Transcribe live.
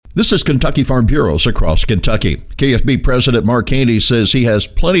This is Kentucky Farm Bureaus across Kentucky. KFB President Mark Haney says he has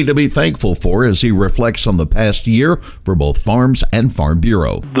plenty to be thankful for as he reflects on the past year for both farms and Farm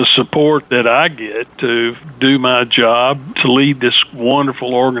Bureau. The support that I get to do my job, to lead this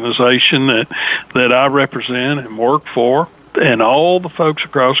wonderful organization that I represent and work for, and all the folks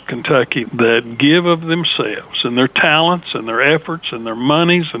across Kentucky that give of themselves and their talents and their efforts and their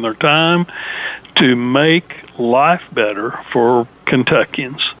monies and their time to make life better for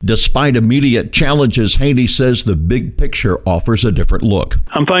Kentuckians. Despite immediate challenges, Haney says the big picture offers a different look.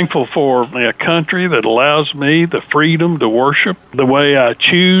 I'm thankful for a country that allows me the freedom to worship the way I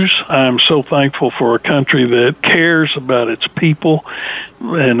choose. I'm so thankful for a country that cares about its people.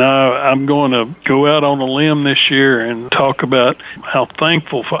 And I'm going to go out on a limb this year and talk about how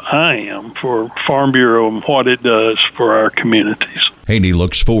thankful I am for Farm Bureau and what it does for our communities. Haney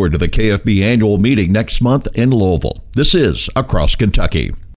looks forward to the KFB annual meeting next month in Louisville. This is Across Kentucky.